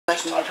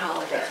just talked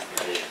about the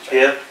conditions, right?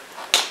 Yeah.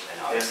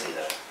 And obviously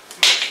the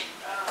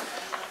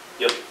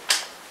Yep.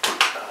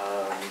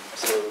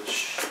 So it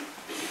should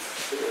be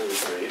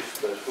fairly brief,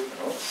 but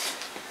who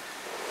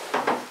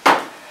knows?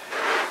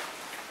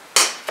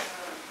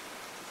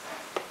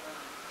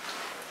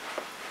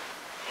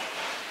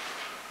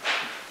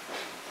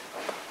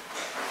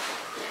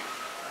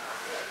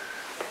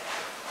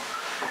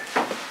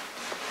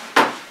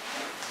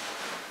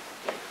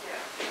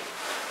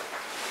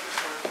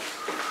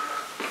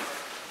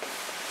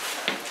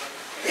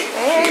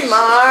 Hey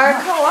Mark,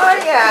 how are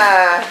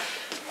ya?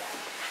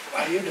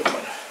 How you doing?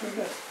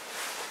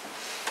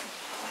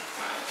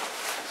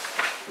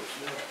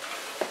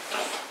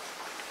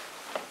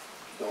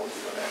 Don't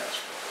even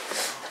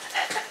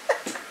ask.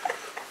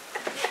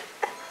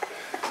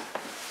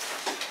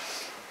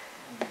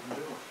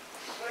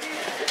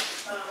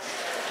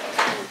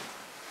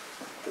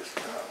 This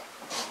town.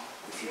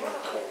 If you want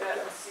to call it that.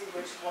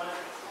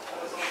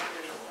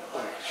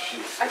 Oh,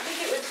 jeez. I think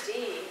it was D.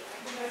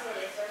 I think that's what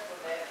they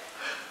circled it.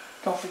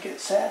 Don't forget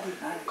Saturday,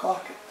 9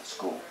 o'clock at the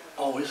school.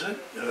 Oh, is it?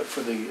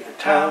 For the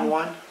town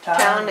one?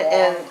 Town water,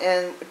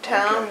 and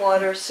town, Okay.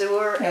 water,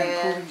 sewer, and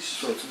and police.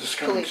 So it's this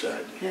coming Police.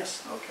 Saturday?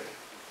 Yes. Okay.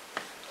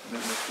 And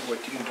then the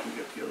 14th, we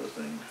get the other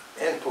thing.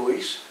 And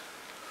police.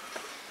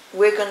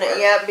 we're gonna,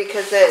 yeah,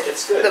 because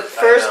It's good. the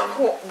first, I the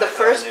found a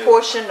first new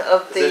portion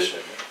of the Position.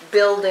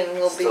 building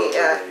will be Still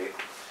at very-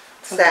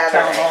 For the town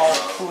Saturday.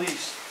 hall,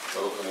 police a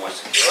little bit more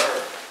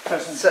secure.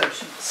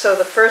 presentation. So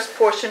the first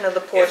portion of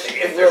the portion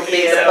if there will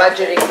be is the a-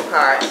 budgeting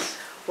part,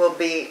 will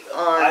be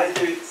I on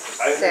think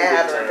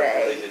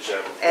Saturday, they did a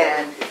job of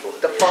and getting people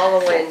the that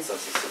following don't sense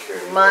of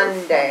security or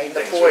Monday, the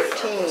things are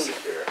far more 14th,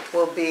 secure.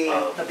 will be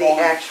The the bond.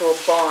 actual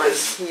bond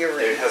It's- there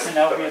hearing hasn't And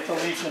that'll been be at the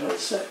any Legion at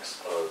 6.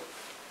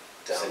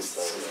 Since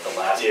downside. the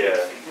last. Yeah.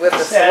 with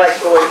the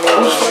select board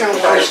Who's meeting.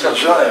 finalized the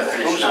design? Who's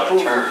Finishing out a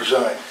approved the term.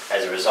 design?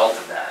 As a result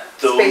of that.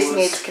 Space Those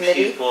Needs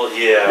Committee people,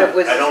 yeah, that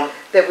was- I don't,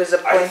 That was I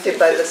appointed think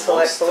by that the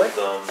select board, most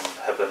of them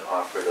have been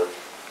offered a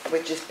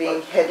which is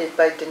being headed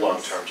by Denise.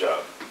 long-term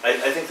job. I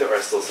think there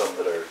are still some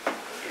that are,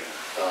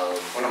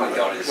 One of my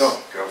daughter's No.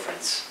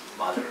 girlfriend's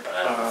mother, but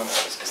I don't know all the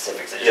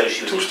specifics. I just yeah, know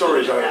she was 2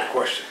 stories included I in have a that.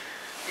 question.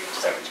 You can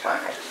start with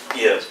Mark.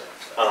 yeah,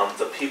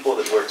 the people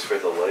that worked for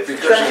the life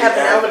Because gonna of have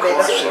the an added elevator.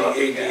 cost of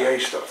the ADA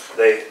stuff.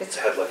 they It's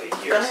had like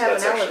a year, Gonna so have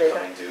that's an actually elevator,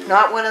 coming due.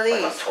 not one of Like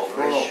these.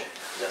 October-ish,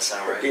 does that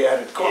sound But right? the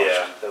added cost.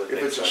 Yeah, that would If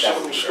make it's a sense.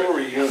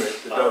 single-story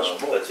unit that does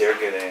But both, they're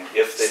getting,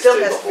 if they Still stay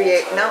the has to whole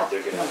be time, no.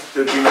 they're getting.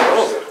 there'd be no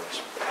elevator.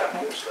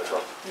 That's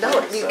all. No,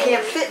 you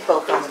can't fit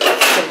both on the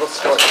single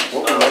story.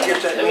 Well, when I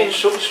get that name,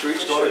 Silver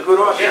Street's not a good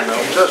option now,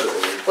 does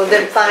it? Well,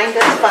 then find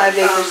us 5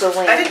 acres of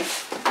I land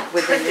didn't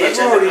within print the It's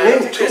the, agenda, already but I don't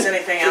in, think there's too.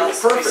 anything It's else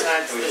perfect.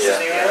 besides this Yeah.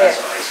 anyway. Yeah,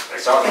 so I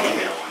saw the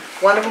email one.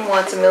 one of them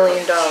wants $1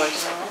 million.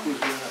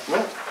 No,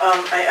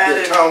 I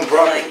added town the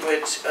property.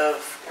 language of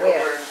Where?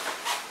 over.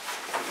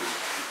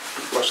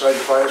 west side of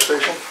the fire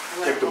station,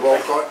 take the ball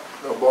court,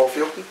 the ball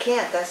field. You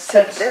can't, that's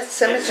That's- cemetery.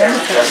 Cemetery.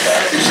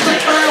 It's the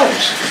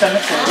towns,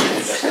 Cemetery.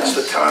 it's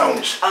the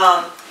towns.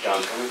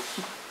 John's coming?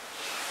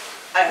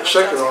 I The hope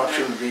second that's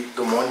option would be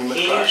the monument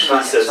He park.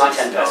 usually says It's not it's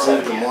 10 not. past Move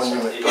 7 the yet, so-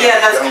 monument. Yeah,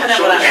 that's down kind of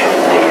what I Silver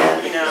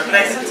figured, you know, but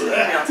I sent an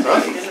email to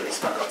him, he didn't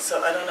respond, so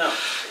I don't know.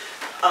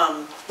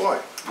 Street. Why?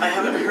 I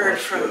haven't heard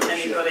from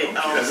anybody And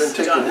else. then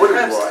take John the wooded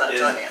Krebs is lot. not Is-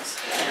 joining us.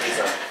 He's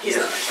not. He's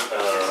not.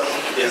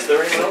 Is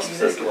there anyone else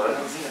besides Glenn?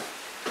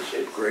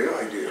 Great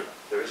idea.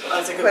 There is Oh, not.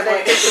 that's a good But I-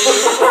 point.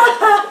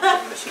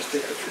 Let's just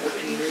take the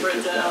 14 We're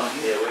acres down. down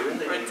here. Yeah, we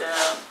really We're need,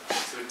 down,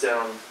 so we're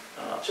down,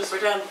 just we're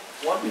down,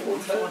 one People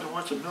full time.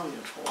 wants $1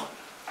 million for what?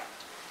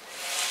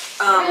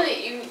 um,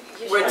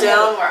 We're we're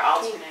down- more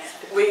alternate.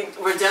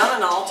 we're down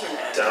an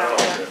alternate. Down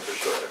alternate for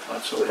sure.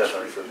 Not So so we have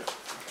much. none for,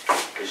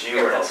 because you You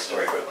were were an not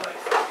story, alternate. but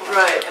like.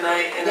 Right, and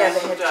I Yeah, they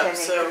had moved up, 10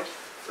 so acres.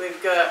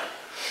 we've got,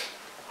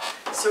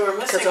 so we're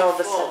missing Because all a of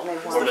a sudden they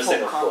full. want We're a missing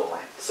whole a full,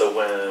 complex. so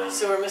when,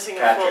 So we're missing a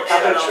full Patrick.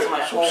 and an Patrick.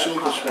 alternate. So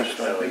Silver Street's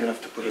not big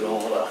enough to put it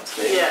all up.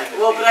 Yeah,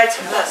 well, but I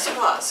took that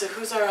spot, so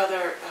who's our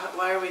other,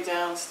 why are we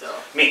down still?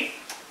 me,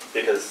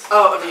 because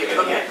Oh, of you,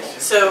 okay,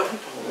 so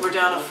we're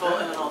down a full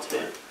and an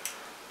alternate.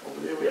 Over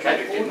there we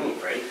Patrick have did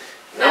move, right?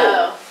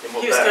 No. he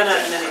moved He was back. gonna,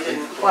 and then he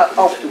didn't. Well,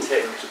 oh, Didn't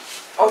take.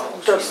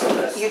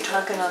 you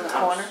talking on the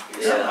corner?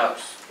 He said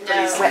house.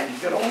 No. Wet, You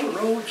got all the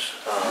roads.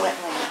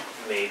 wetland.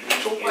 Maybe.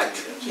 So you- what?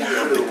 You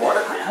go to the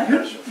water. I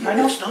know.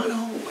 It's not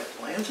all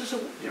wetlands,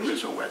 there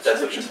is a wet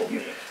That's what you section. told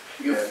me.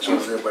 Yeah, it's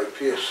over there by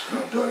Pierce.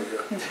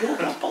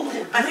 Built up all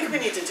over. I think we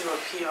need to do a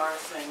PR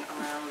thing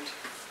around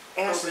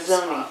Ask open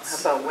zoning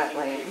spots. about meeting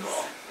wetlands.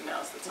 people.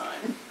 Now's the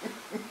time,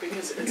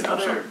 because it's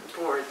other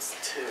boards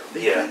too.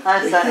 Yeah. Huh,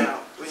 You Sonny? know,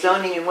 we need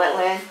Zoning and people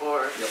wetland?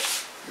 For,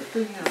 The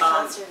thing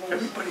is,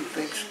 everybody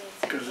thinks,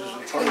 because there's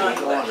a part of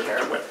the water,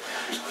 it's wet.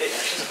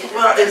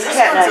 well, There's this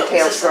cat one's nine a-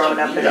 tails growing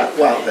up in it. Yeah,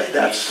 well,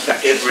 that's.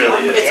 It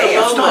really is. It's a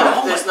It's low not one,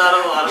 all there's not a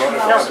lot Well,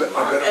 of,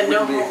 I bet it and no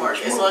wouldn't be homework,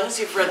 as much long as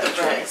you've read the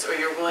regs, or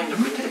you're willing to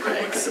read the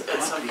regs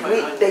at some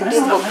point when They did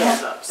stuff look comes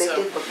at up, it, they so.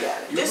 did look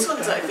at it. This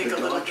one's, I think, a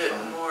little bit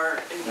more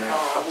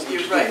involved, probably you're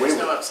just right, away there's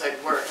no with it. outside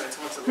work, and it's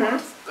once a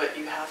month, but but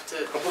you have to,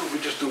 How about we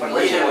just do But it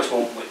let you later?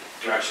 know what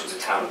directions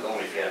the town is going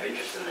if you have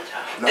interest in the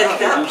town. No, and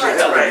that who's part's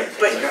that? right,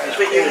 but, The guy's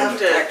but you paying have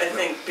the to, tax I bill.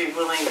 think, be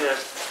willing to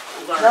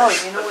learn No,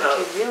 you know what about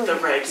you really the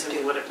have regs to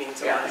and do? what it means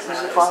and Yeah. why it Move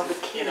matters, all the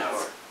you know.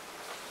 kids.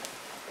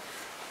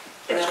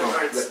 In That's other gonna-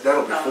 words,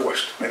 That'll be um,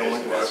 forced. I don't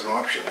think that's an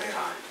option there.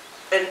 Time.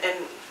 and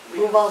we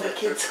Move all hope the that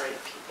they're kids. right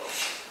people,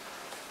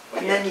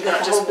 And then you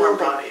got not the just whole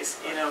warm building. bodies,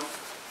 you know.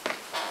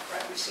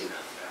 Right, we've seen that.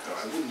 No,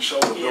 I wouldn't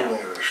sell the Yeah.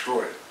 building or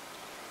destroy it.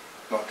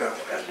 Not that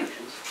way.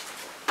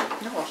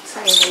 No, I'm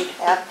saying we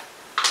have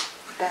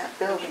that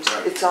building,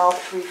 it's all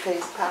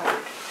three-phase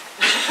powered.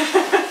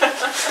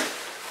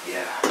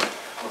 Yeah.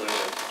 Well, there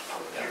was a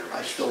public hearing.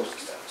 I still It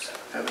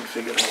Haven't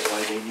figured out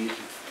why they need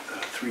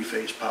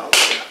three-phase power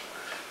there.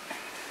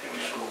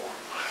 was cool.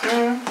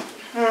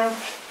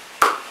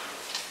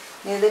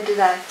 Neither did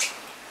I.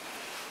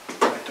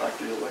 I talked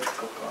to the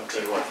electrical Do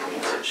you contractor. want me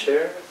to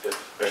chair? If,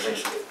 I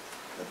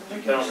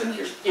mean, I don't think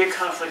you're, Your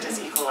conflict is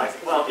equalized,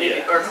 well, maybe,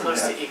 Yeah. or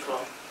close to equal.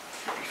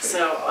 Three-phase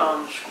So, power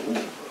in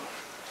school,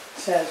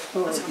 Says who?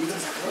 Let's hope it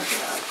doesn't work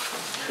out.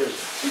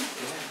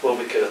 well,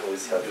 we could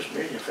always have Just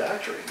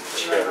manufacturing.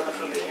 Do you have a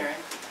public hearing?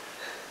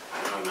 I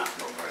don't know, not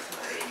from birth in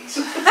the 80s.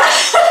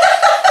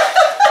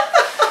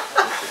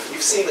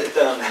 You've seen it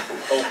done a long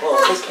They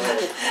time. can't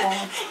get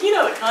quorum, You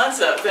know the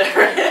concept there,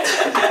 right?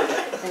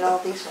 and all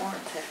these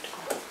warrants have to go.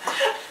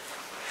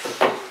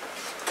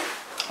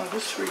 Oh,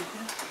 this three,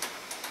 yeah.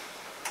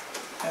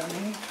 Haven't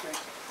even three.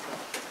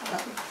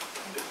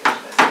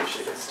 Maybe we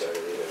should get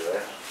started either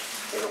way.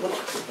 What's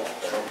the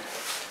football?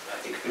 I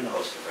think we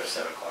posted for a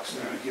 7 o'clock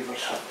start. Maybe give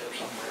us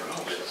somewhere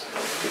else.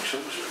 Big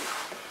Susan.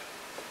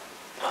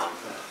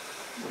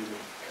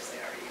 Because they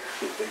are here.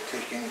 If they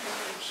take anything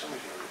from the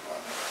cemetery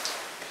department,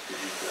 they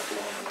use that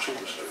lawn and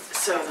sewer stuff.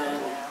 So then,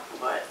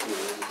 what?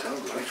 With the town,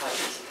 right?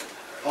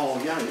 Oh,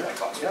 yeah. I'm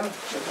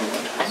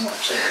not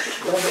saying just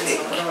go.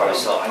 Probably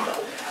still, I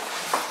know.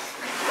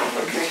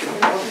 Okay, in the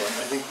long run,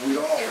 I think we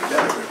all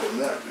benefit from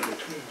that.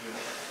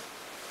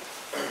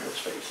 Let's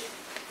face it.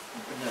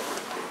 we're never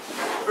gonna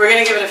be We're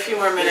gonna give it a few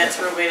more minutes,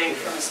 we're waiting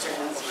for Mr.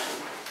 Hensman.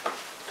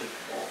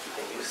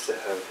 He used to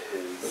have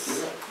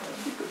his,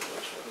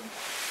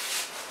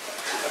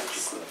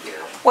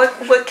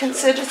 What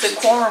considers a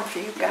quorum for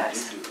you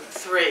guys?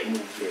 3.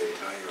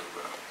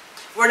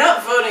 We're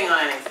not voting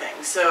on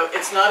anything, so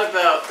it's not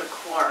about the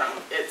quorum,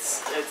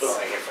 it's, Oh,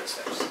 I hear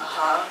footsteps.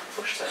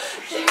 push that.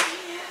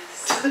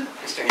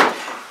 Mr. Hinton,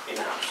 in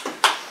the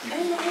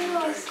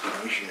house.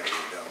 Cremation area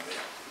down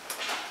there.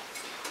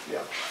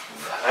 Yeah.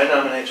 I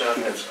nominate John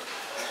Henson.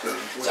 The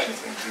unfortunate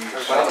thing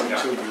is, Welcome,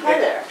 until you, Hi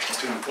there.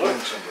 until you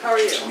plant somebody. How are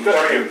you? it's an Good,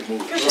 how are easy you? to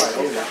move. Good. Right,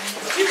 oh, yeah.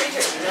 Did you read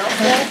your email?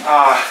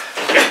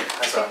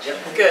 I saw it, yep.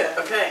 Good,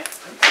 okay.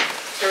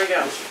 Here we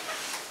go.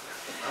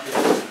 I'm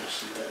gonna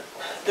see that.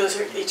 Those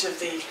are each of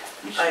the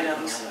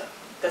items.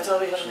 That's all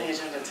we have on the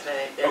agenda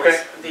today. is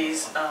Okay.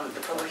 These,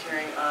 the public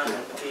hearing on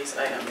these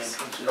items.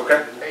 Okay.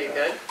 Are you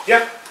good?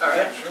 Yep. All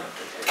right.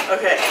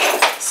 Okay,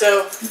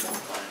 so,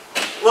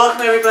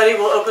 welcome everybody.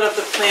 We'll open up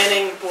the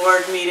planning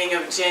board meeting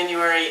of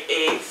January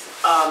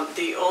 8th.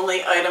 The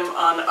only item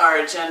on our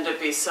agenda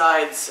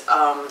besides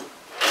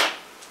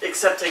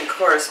accepting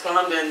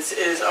correspondence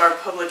is our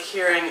public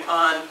hearing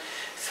on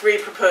 3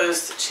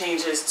 proposed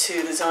changes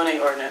to the zoning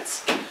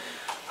ordinance.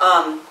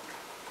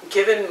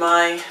 Given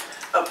my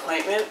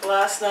appointment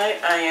last night,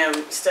 I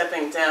am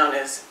stepping down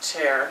as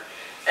chair,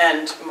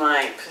 and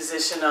my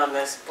position on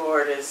this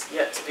board is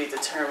yet to be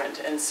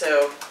determined. And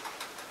so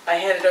I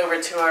hand it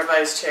over to our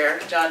vice chair,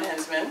 John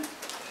Hensman.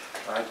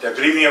 All right, good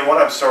evening, everyone.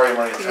 I'm sorry I'm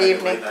running a Good tiny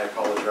evening. late, and I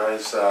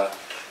apologize.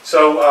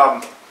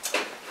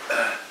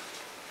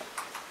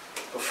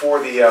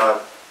 Before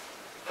the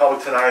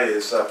public tonight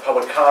is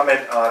public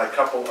comment on a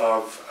couple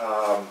of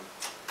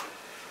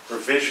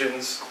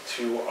revisions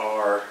to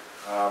our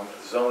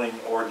zoning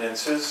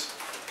ordinances.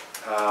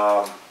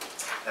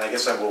 And I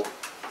guess I will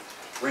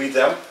read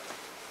them.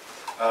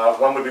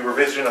 One would be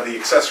revision of the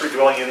accessory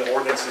dwelling unit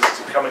ordinances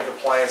to come in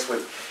compliance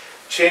with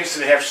changes to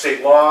New Hampshire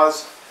state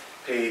laws,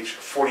 page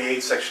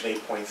 48, section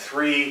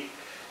 8.3,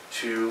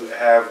 to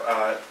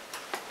have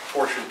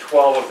portion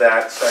 12 of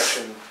that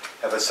section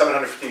have a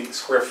 750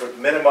 square foot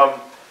minimum,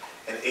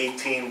 and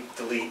 18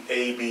 delete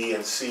A, B,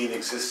 and C in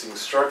existing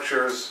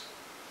structures.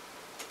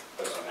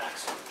 Those are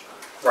maximum.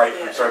 Right,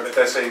 Yeah. I'm sorry, but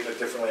that's say it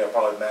differently, I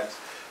apologize, max.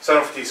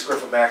 750 square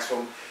foot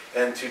maximum,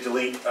 and to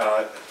delete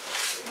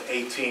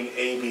 18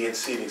 A, B, and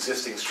C in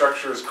existing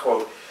structures,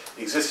 quote,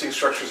 "The existing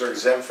structures are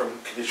exempt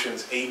from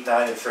conditions 8,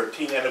 9, and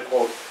 13," end of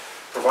quote,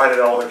 provided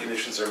all other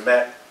conditions are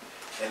met,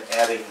 and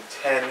adding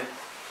 10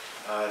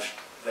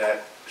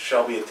 that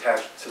shall be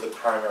attached to the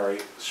primary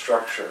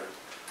structure.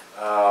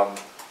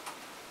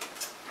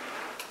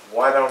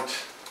 Why don't,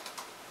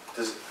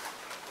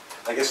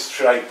 I guess,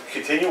 should I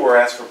continue or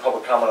ask for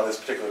public comment on this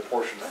particular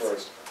portion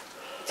first?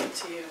 It's up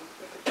to you.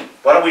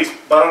 Why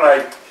don't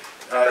I,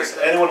 does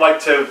anyone like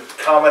to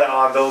comment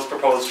on those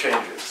proposed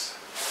changes?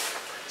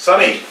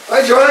 Sonny,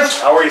 Hi, John.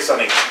 how are you,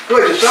 Sonny?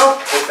 Good, yourself?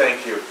 Good,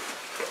 thank you.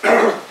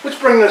 Let's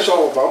bring this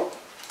all about.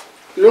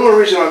 The only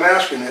reason I'm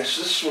asking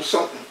this was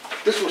something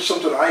this was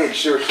something I had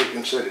seriously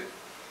considered.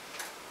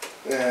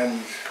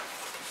 And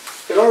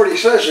it already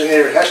says in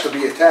here it has to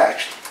be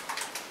attached.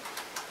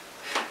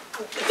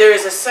 There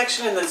is a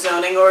section in the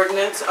zoning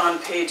ordinance on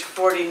page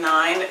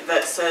 49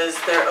 that says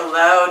they're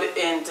allowed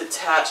in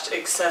detached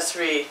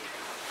accessory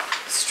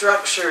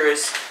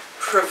structures,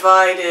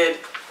 provided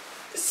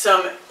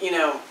some,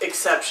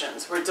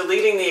 exceptions. We're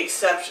deleting the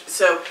exception,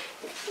 so,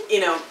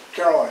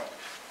 Caroline,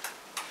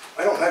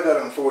 I don't have that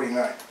on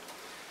 49.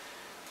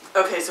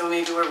 okay, so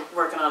maybe we're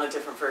working on a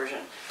different version.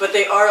 But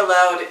they are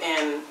allowed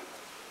in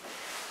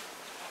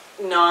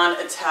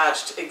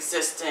non-attached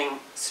existing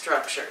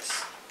structures.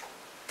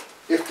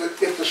 If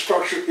the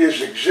structure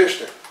is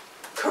existing,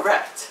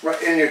 Correct.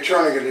 right, and you're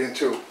turning it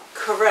into,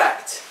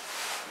 Correct,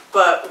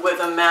 but with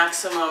a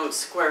maximum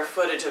square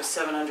footage of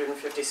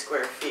 750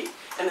 square feet.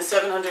 And the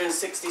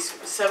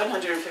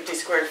 750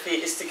 square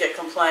feet is to get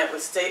compliant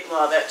with state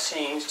law that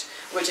changed,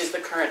 which is the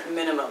current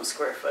minimum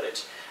square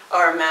footage.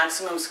 Our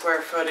maximum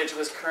square footage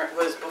is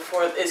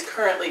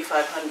currently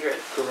 500,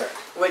 correct,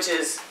 which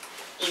is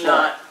Small.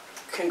 not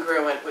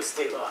congruent with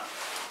state law.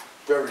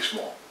 very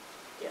small,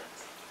 Yeah.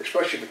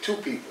 especially for two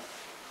people.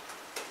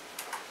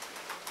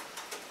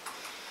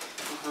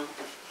 And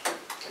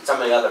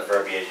some of the other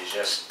verbiage is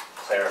just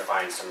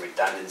clarifying some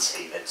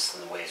redundancy that's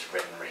in the way it's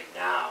written right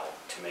now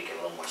to make it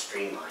a little more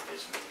streamlined.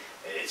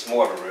 It's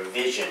more of a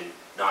revision,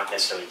 not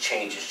necessarily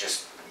changes,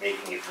 just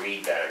making it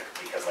read better,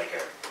 because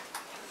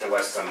there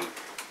was some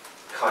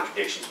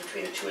contradictions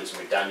between the two and some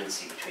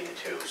redundancy between the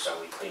two, so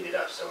we cleaned it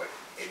up so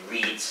it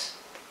reads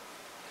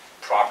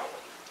properly.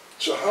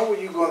 So how are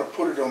you going to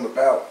put it on the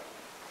ballot?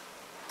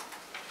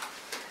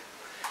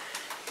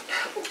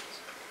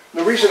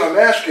 The reason I'm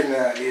asking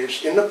that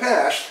is, in the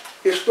past,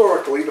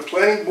 historically, the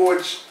planning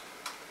board's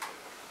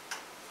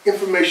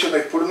information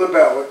they put on the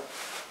ballot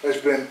has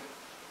been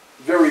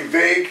very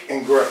vague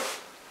and gray.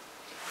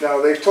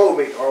 Now, they've told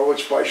me, oh,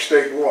 it's by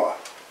state law.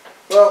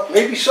 Well,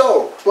 maybe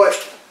so, but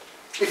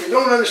if you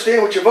don't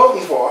understand what you're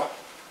voting for,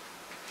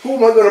 who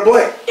am I going to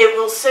blame? It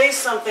will say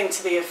something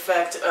to the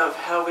effect of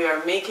how we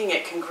are making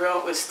it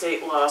congruent with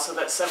state law, so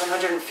that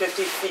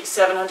 750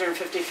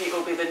 feet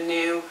will be the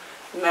new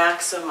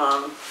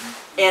maximum,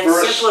 and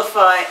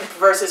simplify,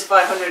 versus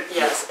 500,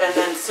 yes, and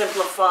then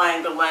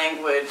simplifying the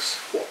language,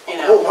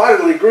 I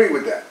wholeheartedly agree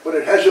with that, but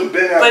it hasn't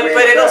been that way in the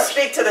But it'll past.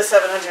 speak to the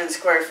 700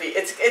 square feet.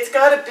 It's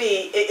gotta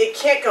be, it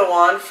can't go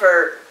on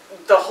for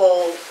the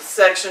whole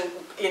section,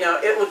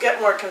 it will get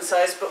more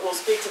concise, but we'll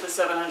speak to the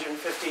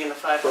 750 and the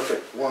 500.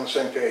 Perfect, we're on the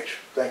same page,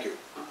 thank you.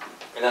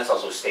 And that's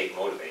also state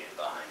motivated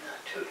behind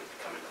that too, to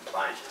become in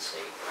compliance with the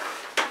state.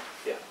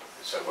 Yeah.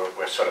 So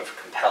we're sort of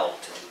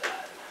compelled to do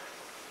that.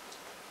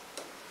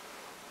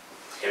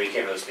 Yeah, we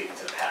can't really speak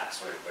to the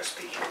past, we're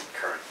speaking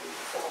current moving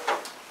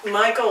forward.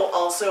 Michael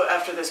also,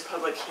 after this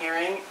public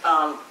hearing,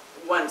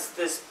 once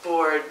this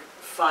board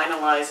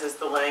finalizes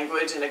the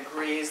language and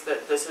agrees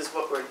that this is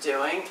what we're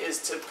doing,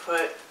 is to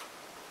put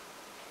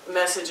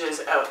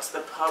messages out to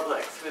the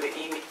public through the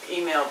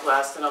email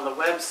blast and on the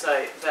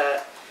website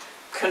that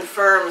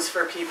confirms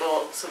for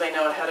people so they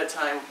know ahead of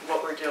time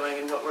what we're doing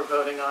and what we're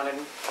voting on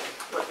and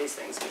what these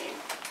things mean.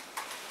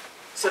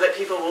 So that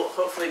people will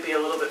hopefully be a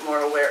little bit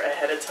more aware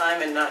ahead of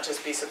time and not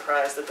just be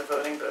surprised at the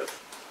voting booth.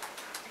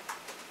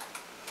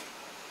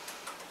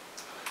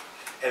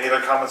 Any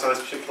other comments on this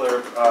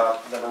particular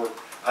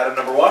item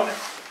number 1?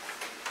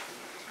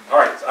 All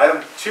right,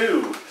 item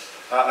 2,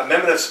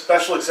 amendment of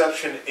special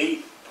exception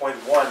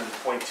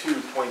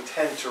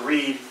 8.1.2.10 to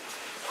read,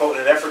 quote,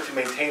 in an effort to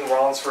maintain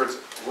Rollinsford's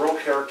rural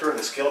character and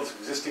the scale of its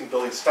existing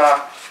building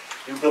stock,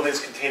 new buildings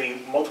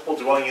containing multiple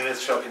dwelling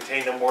units shall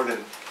contain no more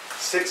than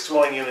 6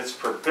 dwelling units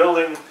per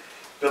building.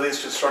 Buildings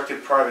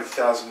constructed prior to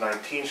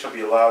 2019 shall be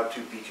allowed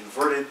to be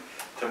converted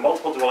to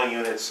multiple dwelling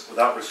units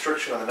without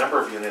restriction on the number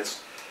of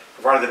units,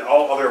 provided that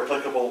all other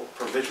applicable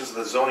provisions of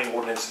the zoning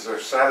ordinances are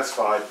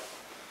satisfied,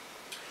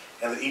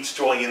 and that each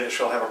dwelling unit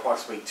shall have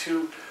approximately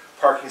 2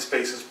 parking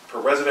spaces per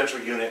residential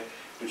unit,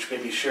 which may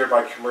be shared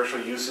by commercial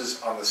uses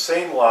on the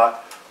same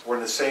lot or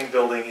in the same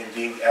building and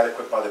deemed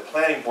adequate by the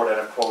planning board, end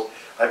of quote.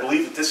 I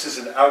believe that this is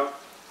an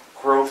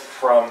outgrowth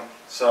from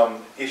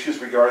some issues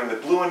regarding the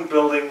Bluen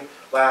building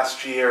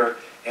last year,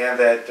 and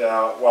that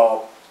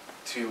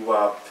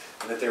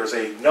and that there's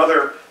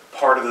another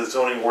part of the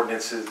zoning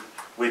ordinances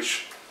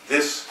which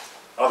this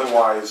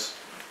otherwise,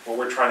 what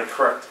we're trying to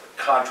correct,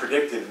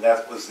 contradicted, and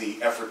that was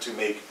the effort to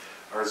make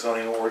our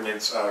zoning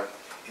ordinance,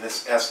 in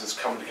its essence,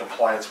 come into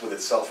compliance with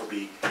itself or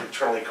be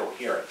internally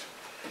coherent.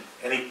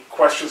 Any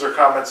questions or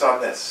comments on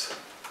this?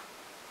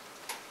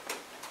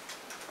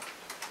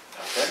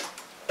 Okay.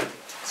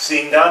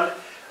 Seeing none,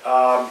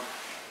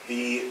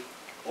 the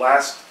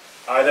last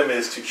item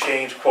is to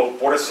change, quote,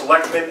 Board of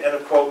Selectmen, end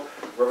of quote,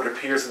 wherever it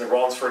appears in the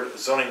Rollinsford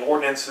zoning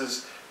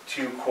ordinances,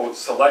 to, quote,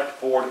 Select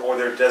Board or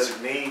their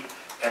designee,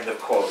 end of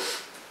quote.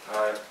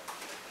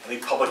 Any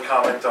public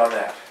comment on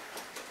that?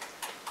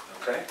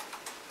 Okay.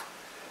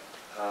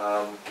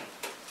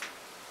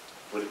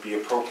 Would it be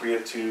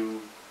appropriate to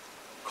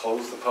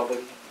close the public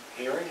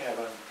hearing?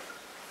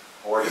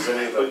 Or does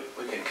any of the,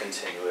 We can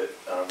continue it,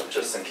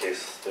 just in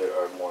case there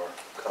are more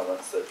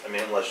comments that, I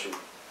mean, unless you,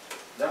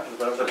 no,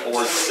 whatever the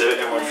board, Does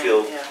everyone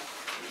feel, Yeah.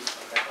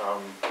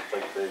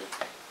 like they,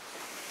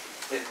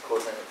 yeah,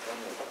 closing it.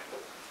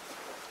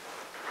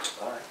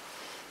 all right.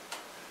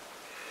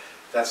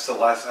 That's the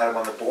last item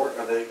on the board,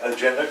 or the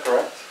agenda,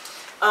 correct?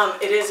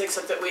 It is,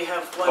 except that we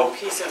have Oh. one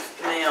piece of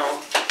mail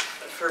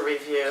for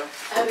review.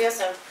 We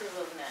also have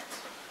approval of minutes.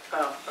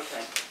 Oh,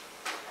 okay.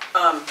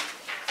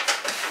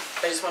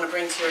 I just want to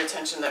bring to your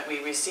attention that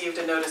we received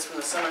a notice from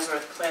the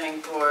Somersworth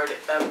Planning Board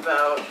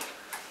about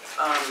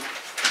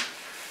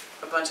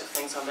a bunch of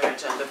things on their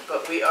agenda,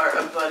 but we are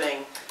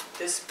abutting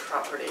this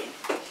property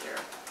here.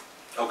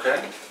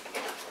 Okay.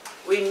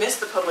 We missed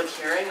the public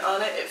hearing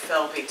on it. It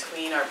fell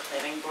between our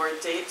planning board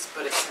dates,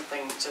 but it's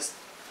something just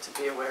to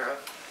be aware of.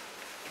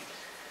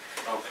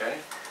 Okay.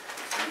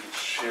 We can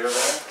share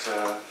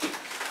that.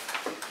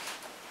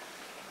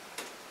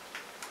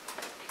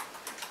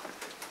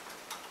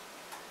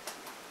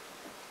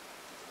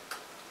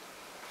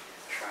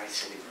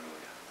 Tri-City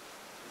Road,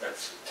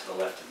 that's to the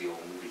left of the old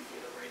movie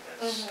theater, right?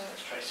 That's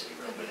Tri-City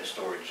Road, where the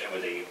storage,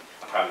 where the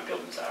apartment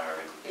buildings are,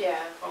 and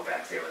Yeah, all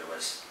back there, there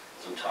was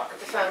some talk of.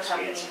 the phone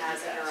company expansion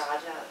has a in the past.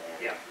 garage out there.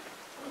 Yeah.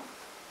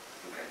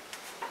 Okay.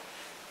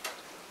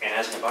 And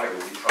as an abutter,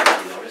 were we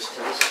probably noticed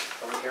to this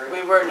public hearing?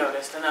 We were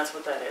noticed, and that's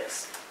what that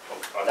is.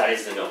 Oh, that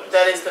is the notice?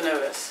 That is the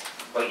notice.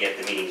 But yet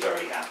the meeting's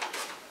already happened.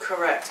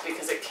 Correct,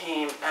 because it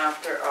came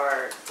after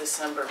our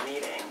December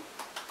meeting.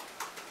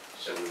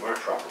 So we weren't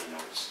properly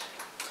noticed.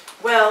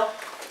 Well,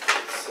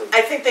 So,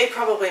 I think they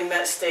probably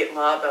met state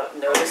law about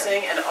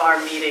noticing, and our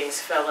meetings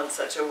fell in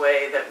such a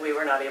way that we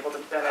were not able to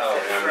Oh,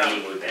 benefit and our from.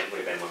 meeting would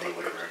have been when we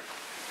would have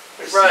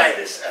Right. received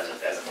this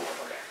as a board,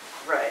 okay.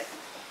 Right.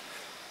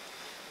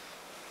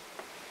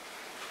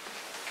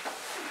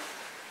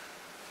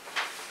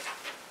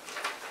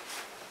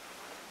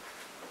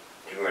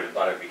 We were in a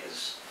butter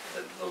because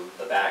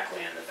the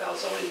backland, the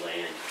Falzoni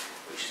land,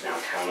 which is now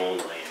town-owned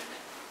land.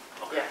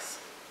 Okay. Yes.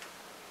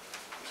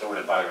 So we're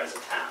in a butter as a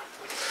town,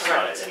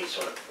 not as any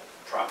sort of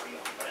property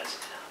owner, but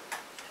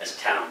as a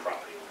town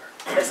property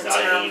owner. As a Not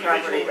town any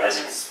property individual owner,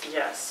 resident.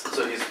 yes.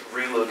 so he's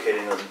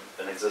relocating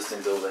an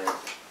existing building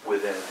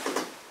within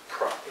his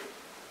property,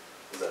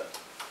 is that?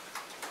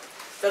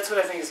 That's what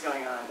I think is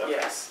going on, Okay.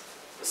 yes.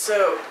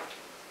 So,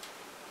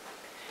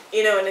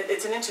 you know, and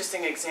it's an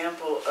interesting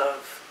example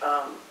of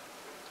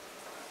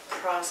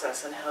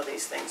process and how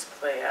these things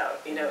play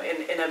out. You know,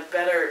 in a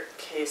better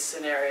case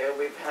scenario,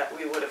 we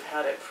would have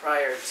had it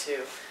prior to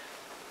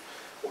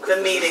Well, 'cause the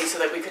this meeting is- so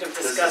that we could have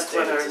This is discussed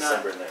dated whether or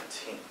not. December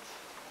 19th.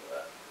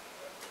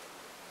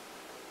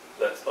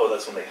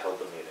 That's when they held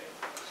the meeting.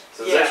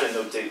 So there's Yeah. actually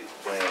no date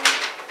when,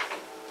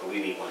 But we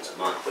meet once a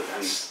month, but but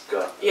we that's,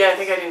 got. Yeah, I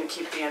think I didn't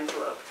keep the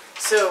envelope.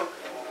 So,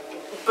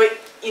 but,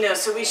 you know,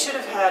 so we should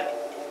have had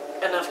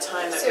enough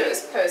time So it was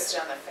posted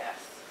on the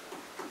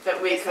 5th.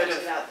 that we They could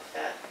sent it have, out the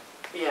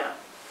 5th. yeah.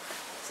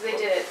 So they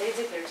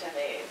did their 10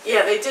 days.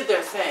 Yeah, they did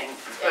their thing,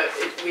 but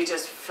we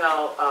just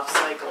fell off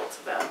cycle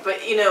to that.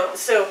 But, you know,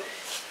 so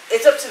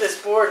it's up to this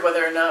board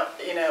whether or not,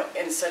 you know,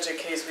 in such a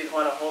case, we'd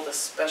want to hold a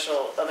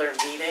special other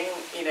meeting.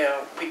 You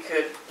know, we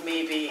could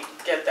maybe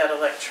get that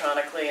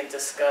electronically and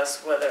discuss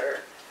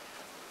whether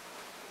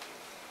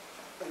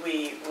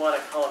we want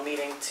to call a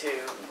meeting to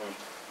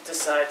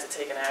decide to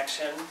take an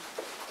action.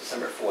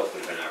 December 4th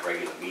would have been our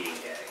regular meeting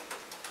day,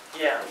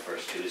 Yeah, the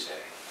first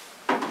Tuesday.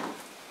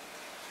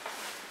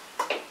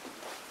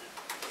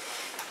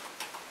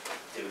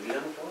 Did we meet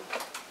on the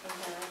 4th?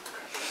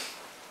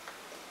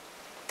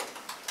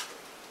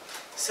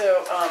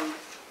 so,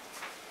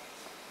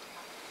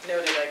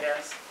 noted, I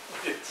guess.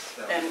 it's,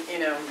 And, you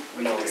know,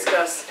 we can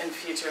discuss in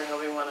future how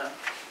we want to,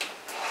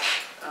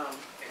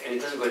 And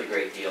it doesn't go into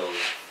great deal,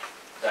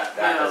 that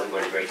No. doesn't go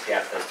into great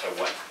depth as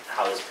to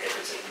how this, if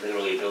it's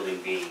literally a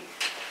building being,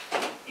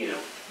 you know,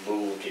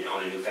 moved and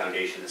on a new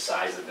foundation, the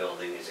size of the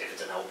building, is if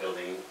it's an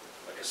outbuilding,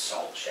 like a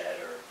salt shed,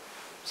 or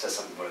says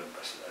something about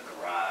a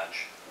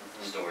garage,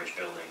 storage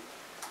building.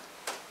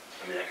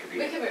 I mean, that could be,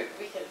 We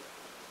you could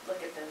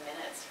look at the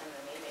minutes from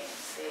the meeting and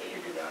see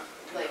could do that.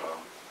 Like-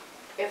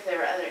 if there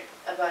were other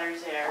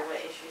abutters there, what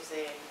issues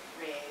they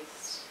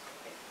raised,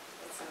 if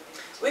it's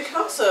something. we could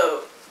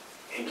also,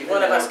 And given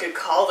one of that us could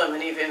call them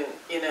and even,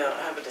 you know,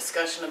 have a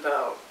discussion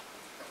about,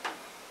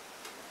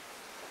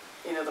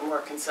 you know, the more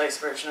concise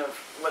version of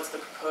what's the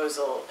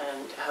proposal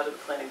and how did the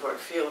planning board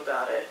feel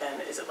about it and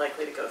is it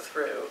likely to go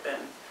through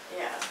and,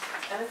 Yeah,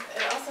 and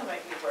it also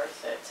might be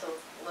worth it to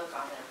look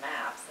on their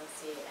maps and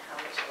see how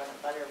much of an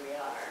abutter we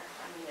are.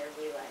 I mean, are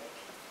we like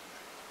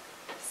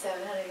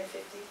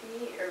 750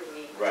 feet, or are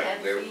we 10 Right,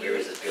 feet? where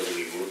is this building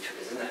we moved to?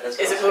 Isn't that, that's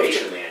Is it moved to-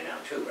 conservation land now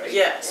too, right?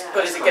 yes, Yeah.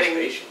 but is it getting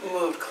Conservation.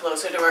 moved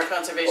closer to our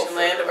conservation Or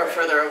land further or away.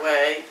 further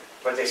away?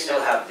 But they still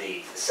No. have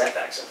the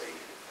setbacks that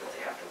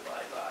they have to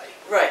abide by.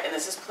 Right, and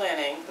this is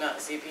planning, not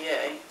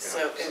ZBA,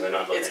 so so they're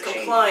not looking it's at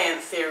changing.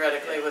 compliant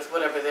theoretically Yeah. with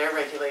whatever their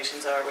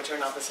regulations are, which are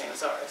not the same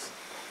as ours,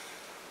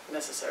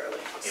 necessarily,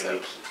 so.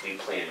 And we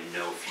plan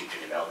no future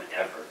development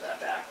ever of that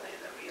backland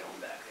that we own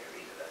back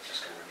there either. that's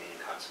just gonna remain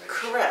in conservation.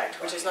 Correct,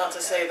 which is not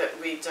to say that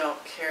we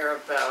don't care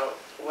about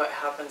what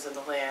happens in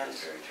the land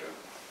That's very true.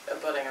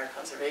 abutting our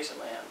conservation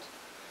land.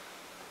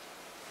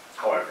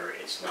 However,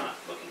 it's not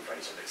looking for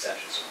any sort of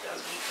exception, so it does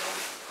meet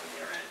zoning on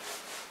their end.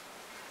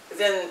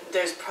 Then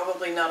there's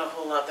probably not a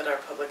whole lot that our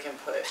public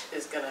input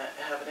is gonna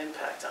have an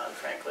impact on,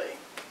 frankly.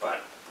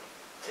 But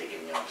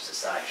taking the opposite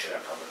side, should our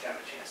public have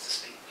a chance to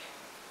speak?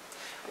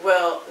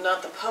 Well,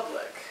 not the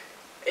public.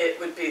 It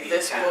would be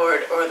this The town.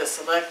 board or the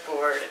select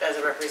board as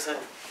a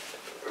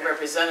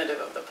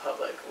representative of the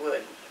public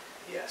would.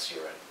 Yes,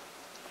 you're right.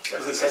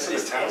 Because it says in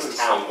the town It's is-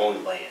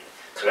 town-owned land,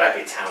 so that'd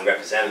be a town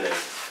representative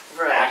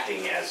Right,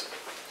 acting as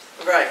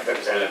right, a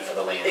representative for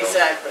the landowner.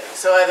 exactly.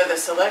 So either the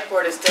select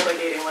board is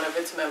delegating one of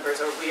its members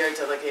or we are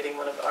delegating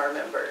one of our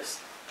members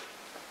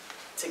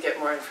to get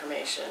more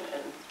information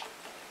and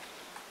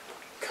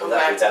Well, come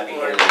back would to that the be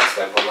board. handled at the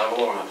select board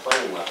level or on a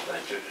planning level?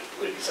 Then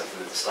would it be something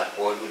that the select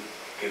board would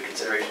give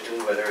consideration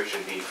to, whether it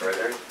should be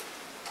furthered?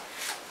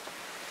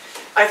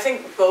 I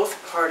think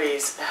both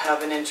parties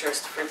have an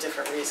interest for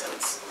different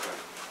reasons.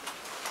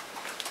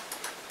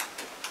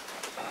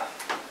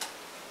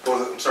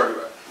 I'm sorry,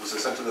 was it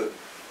sent to the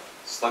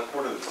select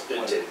board or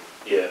the? It did,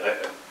 yeah,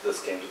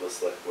 this came to the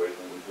select board,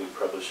 and we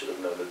probably should have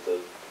noted the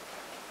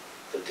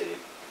date,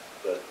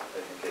 but I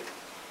think it.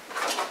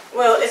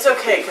 Well, it's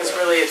okay, because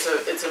really it's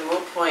a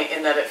moot point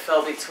in that it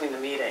fell between the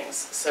meetings,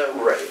 so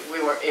Right.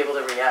 we weren't able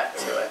to react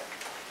to it.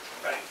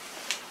 Right.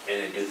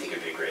 And I do think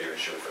it'd be a greater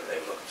issue if they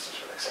look for some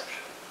sort of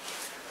exception.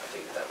 I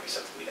think that would be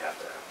something we'd have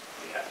to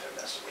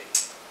investigate.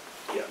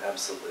 Yeah,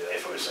 absolutely.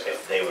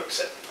 If they were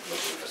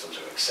looking for some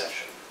sort of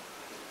exception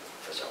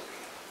for zoning.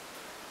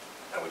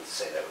 I would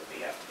say that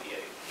would have to be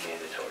a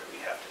mandatory, we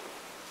have to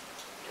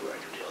do our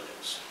due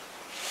diligence.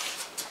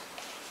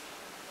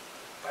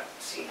 But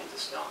seeing it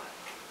as not,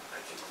 I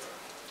think if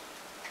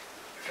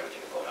you're going to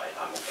take a vote,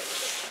 I'm okay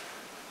with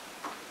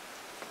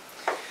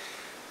it.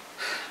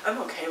 I'm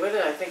okay with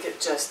it, I think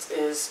it just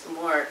is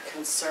more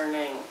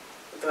concerning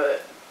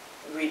that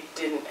we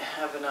didn't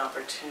have an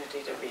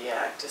opportunity to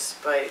react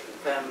despite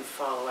them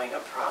following a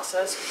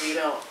process. We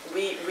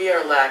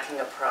are lacking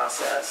a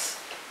process.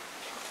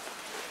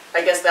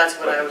 I guess that's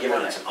what I would Given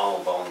want it's to. an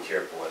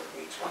all-volunteer board that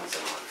meets once a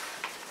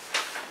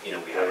month, you know,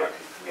 we have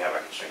our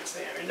constraints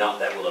there. And not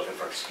that we're looking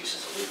for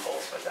excuses or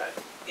loopholes, but that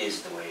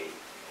is the way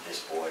this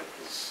board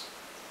is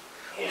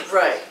handled.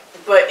 Right,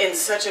 but in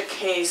such a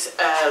case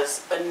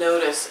as a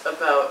notice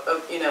about,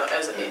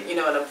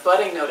 an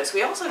abutting notice,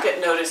 we also get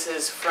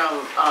notices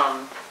from,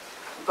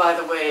 by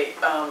the way,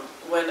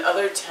 when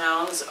other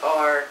towns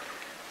are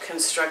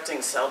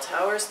constructing cell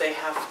towers, they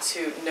have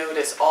to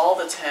notice all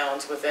the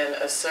towns within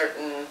a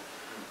certain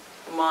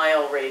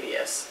mile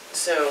radius.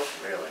 So,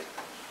 Really?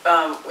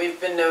 we've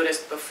been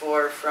noticed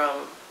before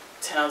from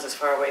towns as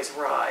far away as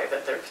Rye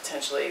that they're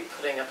potentially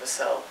putting up a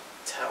cell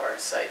tower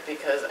site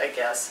because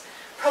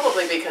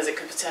probably because it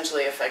could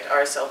potentially affect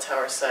our cell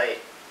tower site.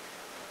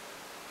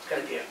 It's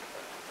gotta be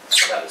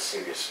about a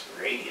serious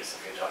radius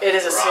if you're talking. It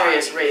is a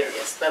serious variety.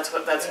 radius, that's my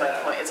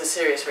Yeah. point, it's a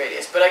serious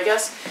radius. But I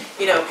guess,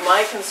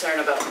 my concern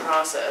about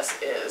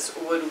process is,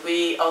 would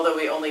we, although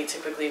we only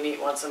typically meet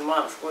once a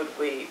month, would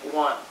we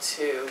want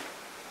to,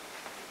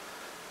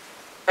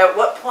 at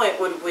what point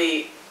would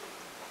we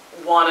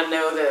want to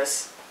know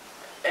this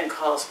and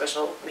call a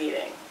special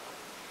meeting?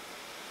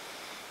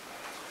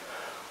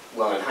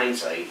 Well, in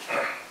hindsight,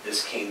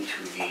 this came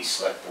to the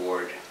select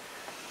board,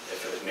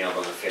 if it was mailed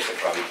on the 5th, it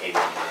probably came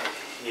on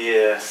the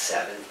Yeah,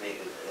 7th, maybe,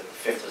 the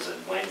 5th was a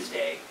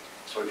Wednesday,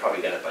 so we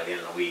probably got it by the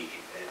end of the week,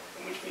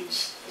 which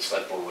means the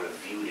select board would have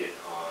viewed it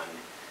on,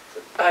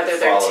 Either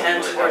their Following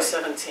 10th or Monday.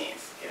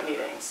 17th Yeah.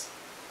 meetings,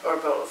 or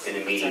both. and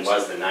the meeting potentially.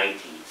 was the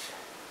 19th,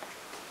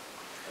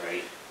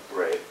 right?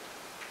 right.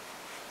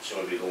 So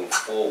we'll be going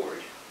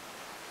forward.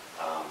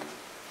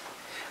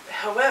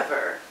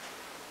 However,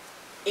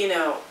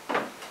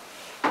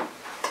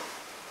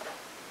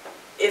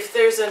 if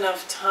there's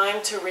enough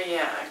time to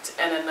react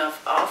and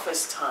enough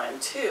office time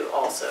too,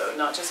 also,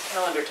 not just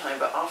calendar time,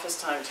 but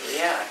office time to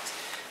react,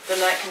 then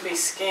that can be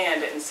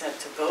scanned and sent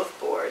to both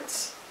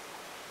boards.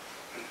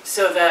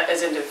 So that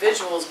as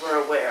individuals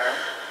we're aware,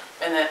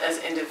 and that as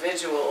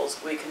individuals,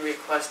 we can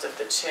request of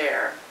the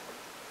chair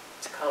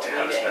to call To a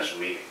have a meeting, special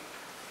meeting.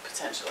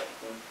 potentially.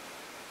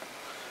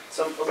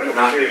 So I'm a But it little would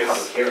not be a curious.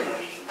 public hearing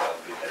meeting, though,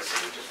 because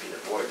it would just be the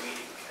board meeting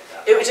at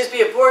that It would point. just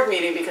be a board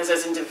meeting because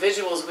as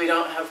individuals, we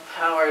don't have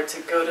power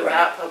to go to Right.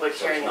 that public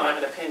So hearing it's and have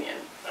not- an opinion.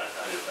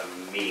 A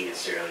meeting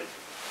necessarily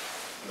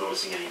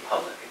noticing any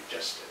public, it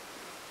just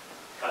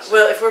us.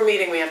 Well, if we're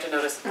meeting, we have to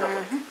notice the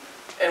public,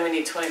 and we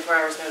need 24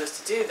 hours notice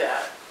to do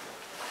that.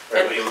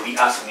 Right, but it would be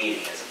us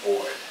meeting as a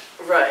board.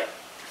 Right.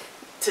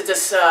 To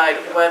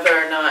decide whether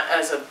or not,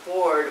 as a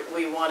board,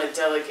 we want to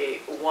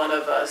delegate one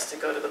of us to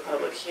go to the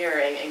public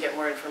hearing and get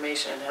more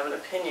information and have an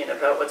opinion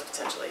about what's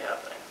potentially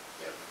happening.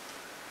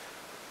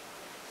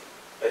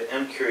 I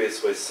am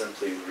curious why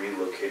simply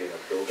relocating a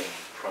building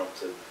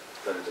prompted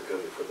them to go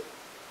before the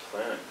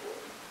planning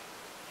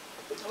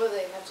board. Well,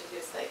 they have to do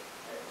a site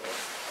review.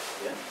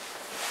 Yeah.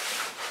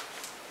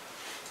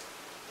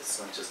 It's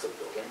not just a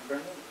building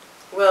permit?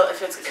 Well,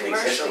 if it's It's an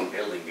commercial, existing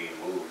building being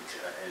moved,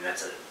 and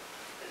that's a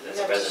You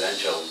have to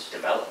residential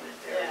development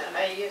there.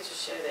 Yeah, you have to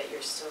show that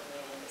you're still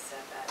meeting the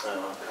setbacks.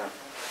 Oh,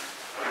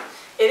 okay.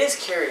 it is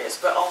curious,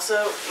 but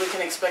also we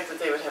can expect that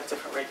they would have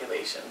different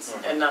regulations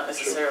and not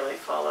necessarily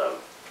follow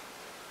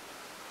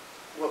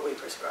what we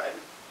prescribe.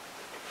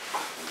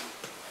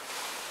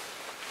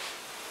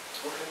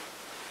 Okay.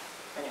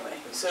 Anyway,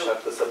 Let's so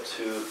chalk this up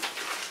to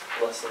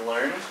lesson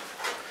learned.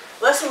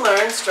 lesson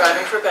learned,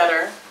 striving for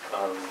better.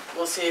 Um,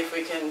 We'll see if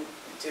we can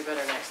do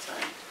better next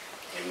time.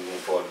 And moving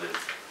forward with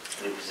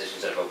new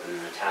positions that have opened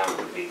in the town,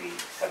 would maybe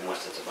have more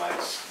sense of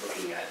eyes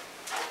looking at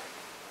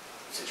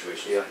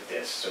situations like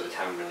this, so the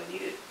town really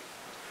needed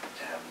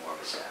to have more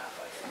of a staff,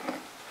 I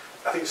think.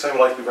 I think Sonny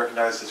would like to be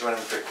recognized. Is there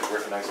anything to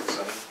recognize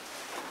Sonny?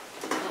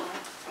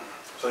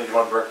 Sonny, do you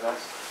want to be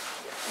recognized?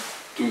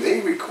 Do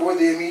they record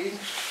their meetings?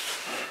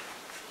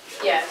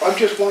 Yeah, I'm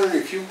just wondering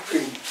if you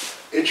can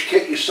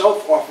educate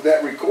yourself off of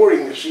that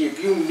recording to see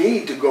if you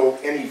need to go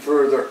any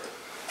further,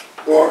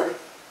 or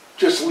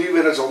just leave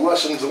it as a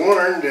lessons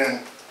learned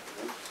and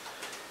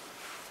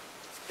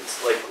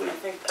it's likely I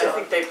think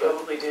done, they but-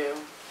 probably do.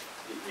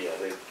 Yeah,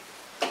 they,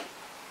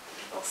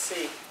 We'll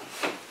see.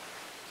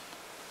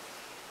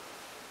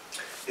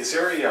 Is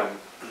there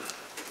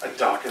a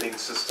docketing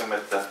system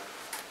at the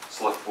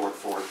select board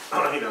for,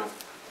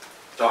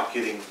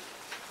 docketing,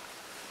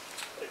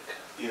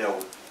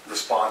 like,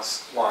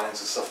 response lines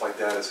and stuff like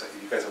that?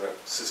 You guys have a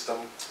system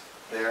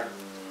there?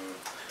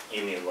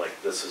 you mean like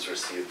this was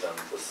received on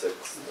the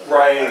 6th?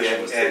 Right,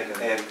 action was and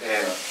taken?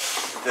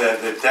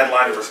 the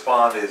deadline to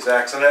respond is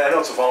X, and I know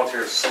it's a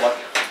volunteer select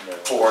No.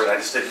 board, I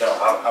just didn't know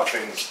how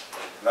things,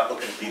 not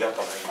looking to beat up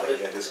on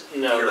anybody, I just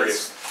No,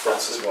 curious that's-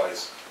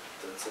 process-wise.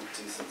 That's a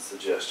decent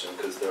suggestion,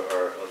 because there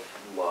are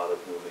a lot of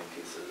moving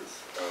pieces.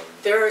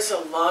 There is a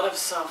lot of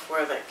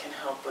software that can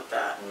help with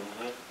that.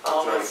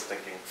 All That's what I was with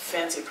thinking.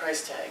 fancy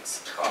price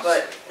tags. Costly.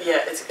 But yeah,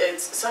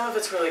 it's some of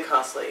it's really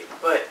costly,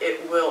 but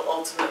it will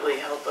ultimately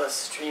help us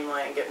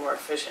streamline and get more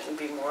efficient and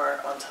be more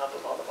on top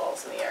of all the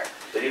balls in the air.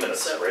 But even a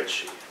So-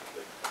 spreadsheet,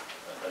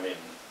 I mean,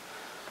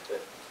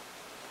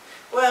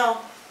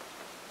 Well,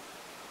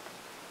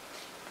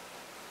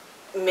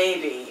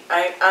 maybe.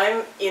 I'm,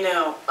 I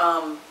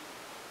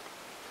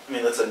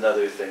mean, that's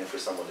another thing for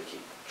someone to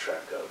keep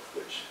track of,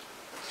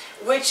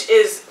 which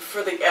is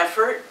for the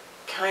effort,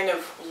 kind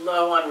of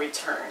low on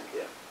return.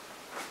 yeah.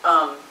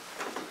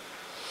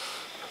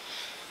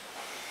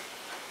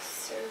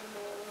 so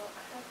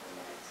I have the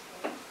minutes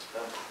here.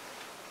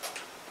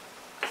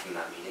 From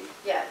that meeting.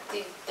 Yeah,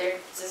 there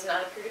does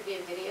not appear to be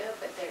a video,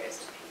 but there is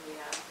a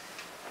PDF.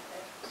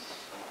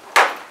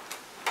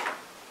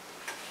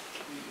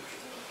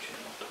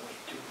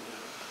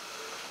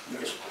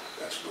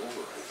 that's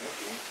over, I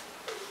think.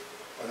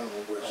 I don't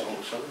know where it's Oh,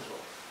 on.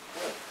 Somersville.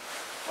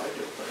 I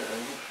do, but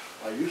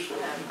I used to.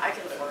 I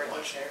can forward it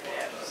to everybody,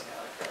 I'm just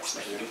gonna look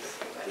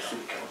The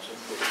city council.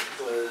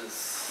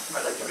 Was.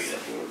 I'd like to read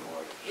it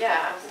more.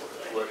 Yeah,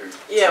 absolutely. Letter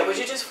Yeah, T. would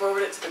you just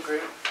forward it to the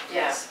group?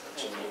 Yeah.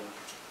 Thank you.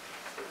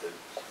 For the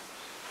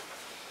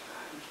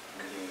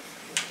meeting,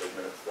 the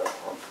minutes that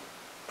long.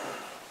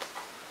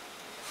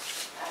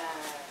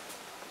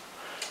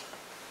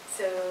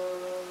 So,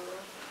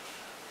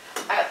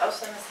 I'll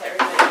send this to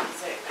everybody,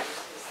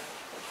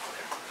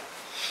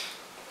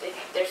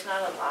 because there's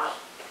not a lot.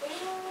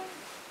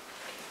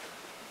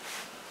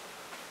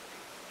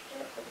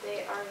 But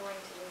they are going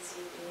to the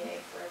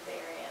ZBA for a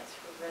variance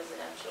for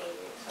residential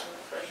use on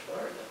the first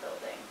floor of the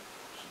building.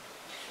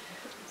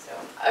 So,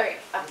 all right.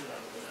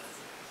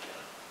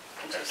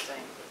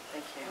 Interesting,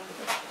 thank you.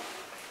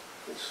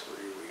 It's 3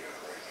 we got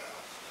right now.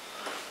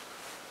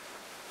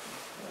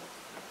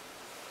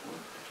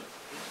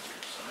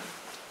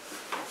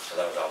 So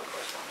that was all the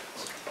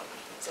correspondence.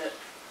 That's it.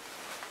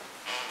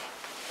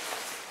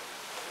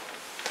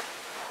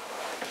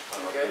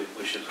 Good.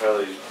 We should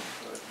probably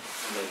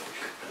make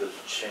the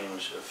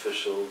change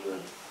official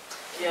in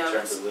Yeah, terms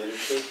let's- of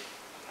leadership.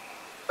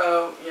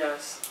 Oh,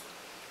 yes.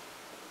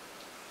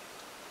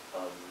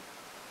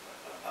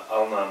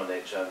 I'll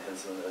nominate John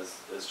Hinsman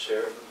as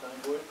chair of the planning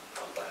board,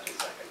 I'm glad he's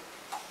second.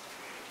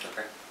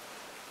 Okay.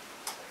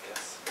 I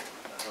guess.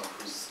 I don't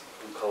know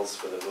who calls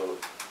for the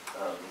vote.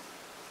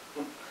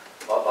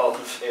 All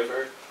in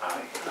favor?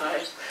 Aye.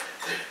 Aye.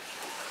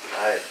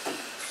 Aye.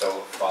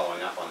 So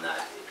following up on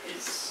that,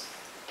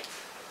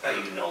 are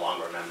you no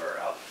longer a member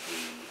of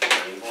the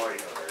planning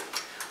board, or?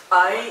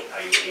 I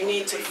are you able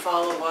need to be?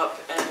 follow up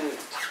and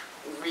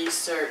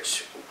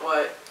research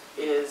what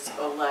is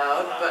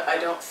allowed, but I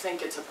don't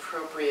think it's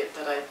appropriate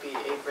that I be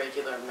a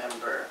regular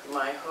member.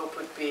 My hope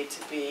would be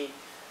to be,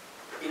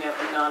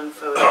 a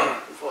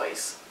non-voting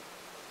voice.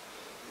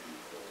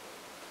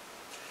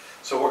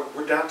 So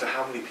we're down to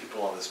how many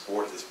people on this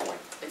board at this point?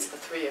 It's the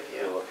three of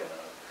You're you. looking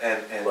at.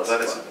 And Plus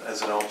Glenn one.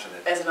 as an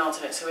alternate. As an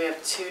alternate, so we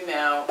have two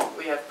now,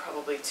 we have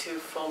probably 2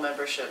 full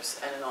memberships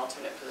and an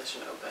alternate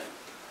position open.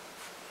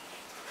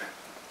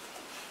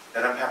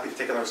 And I'm happy to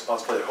take on the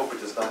responsibility. I hope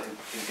it does not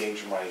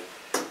endanger my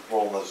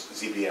role in the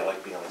ZBA. I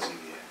like being on the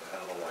ZBA, but I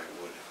don't know why it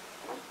would.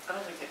 I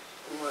don't think it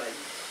would.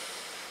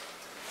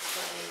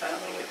 I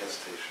don't think it is.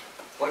 Hesitation.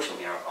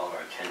 Fortunately, all of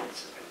our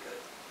attendance has been good.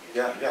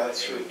 Yeah,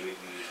 that's true. We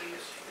usually,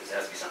 there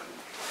has to be something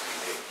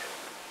big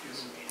to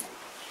use a meeting.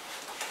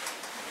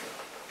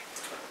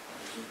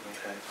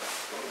 Okay.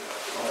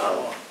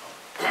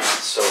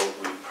 So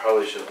we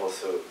probably should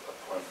also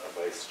appoint a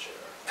vice chair.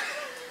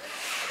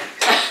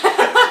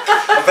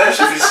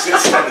 Eventually, it's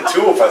just the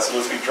two of us,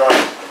 let's be drawing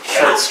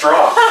at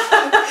straw. I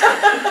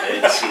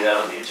didn't see that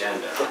on the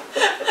agenda.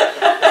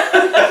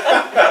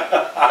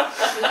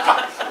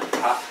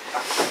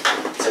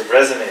 It's a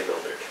resume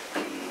builder.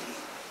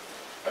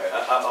 All right,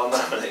 I'll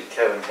nominate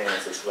Kevin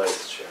Haynes as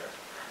vice chair.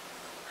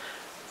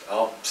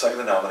 I'll second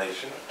the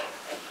nomination.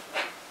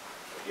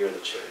 You're the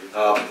chair.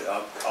 All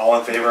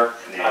in favor?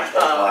 Nay.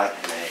 Aye.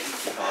 Nay.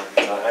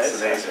 It's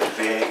the nays, the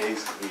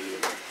ayes,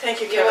 Thank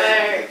you, You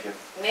Kevin. Thank you.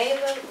 Nay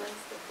vote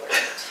wins the vote.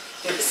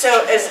 So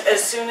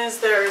as soon as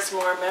there is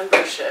more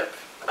membership,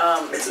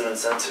 It's an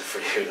incentive for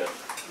you to.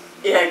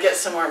 yeah, get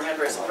some more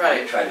members, Well,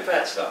 right, you tried to but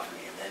pass it off to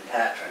me, and then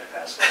Pat tried to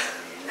pass it off to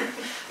me, and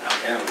then now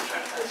Cameron's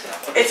trying to pass it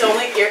off. it's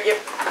only, you're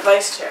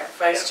vice chair,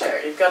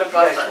 you've got a You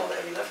guys buffer. know the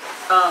heavy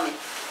lifting.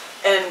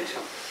 And,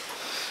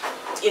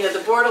 you know, the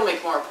board will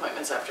make more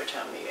appointments after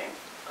town meeting,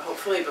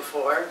 hopefully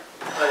before,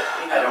 but,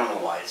 you know. I don't know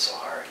why it's so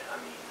hard. I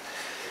mean,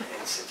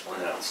 it's 2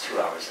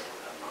 hours a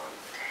month,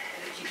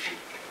 and it keeps you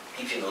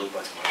in the loop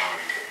what's going on,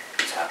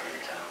 what's happening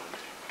in town.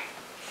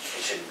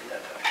 It shouldn't be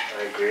that tough.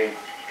 I agree.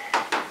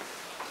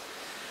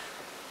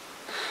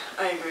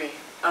 I agree,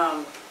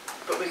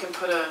 but we can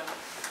put a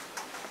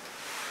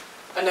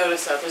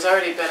notice out, there's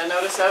already been a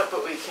notice out,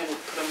 but we can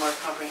put a more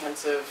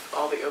comprehensive,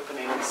 all the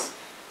openings,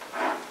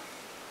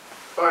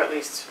 or at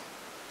least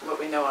what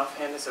we know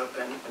offhand is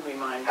open, and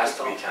remind Has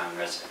to be people. a town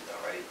resident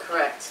though, right?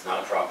 Correct. It's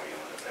not a property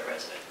owner if they're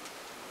resident.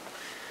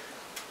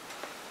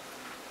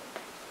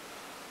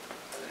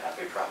 Does it have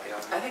to be a property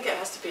owner? I think it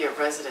has to be a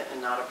resident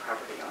and not a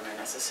property owner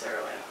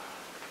necessarily.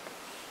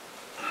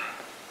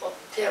 Well,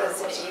 Tara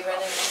wasn't was you a-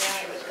 running she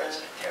around was with a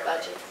resident. the Tara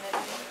budget was-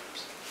 committee?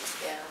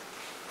 Yeah.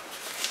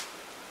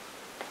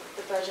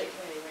 The budget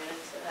committee ran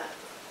into that.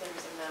 There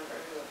was a member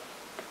who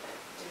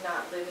did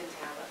not live in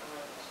town but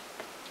owned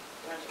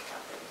rental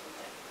property.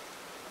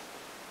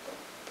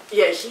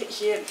 Yeah, he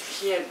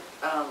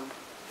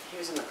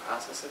was in the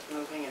process of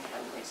moving and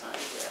hadn't resigned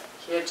yet.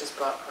 He had just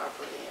bought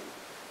property and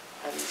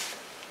hadn't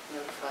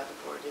notified the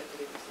board yet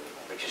that he was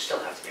leaving. But you still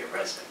have to be a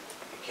resident.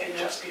 You can't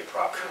Yeah. just be a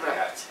property owner.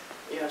 Correct.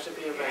 You have to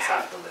be a You resident.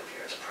 have to live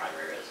here as a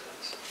primary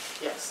residence.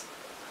 Yes.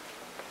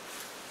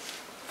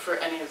 For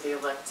any of the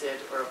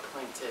elected or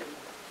appointed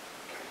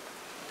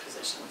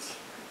positions.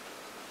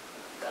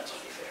 That's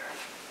only fair.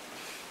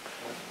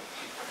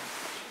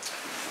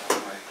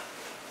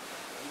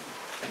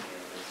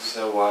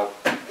 So,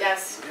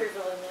 Yes,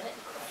 approval of minutes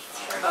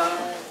from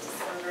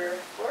December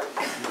 4th.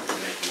 Make a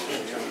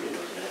motion to approve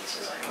those minutes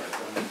as I read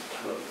them.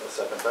 A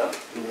second that?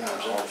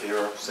 all in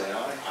favor, say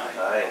aye.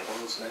 Aye.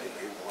 Opposed, nay?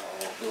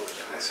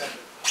 Ayes have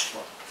it.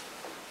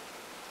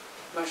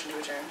 Motion to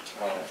adjourn.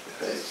 Second.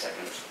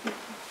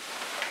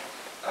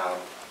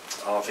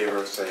 All in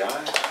favor, say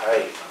aye.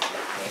 Aye.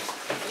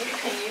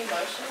 Can you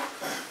motion?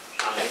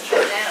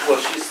 Sure. Well,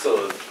 she's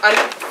still.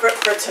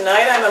 For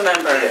tonight, I'm a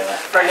member. Yeah.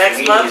 For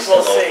next month,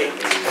 we'll see.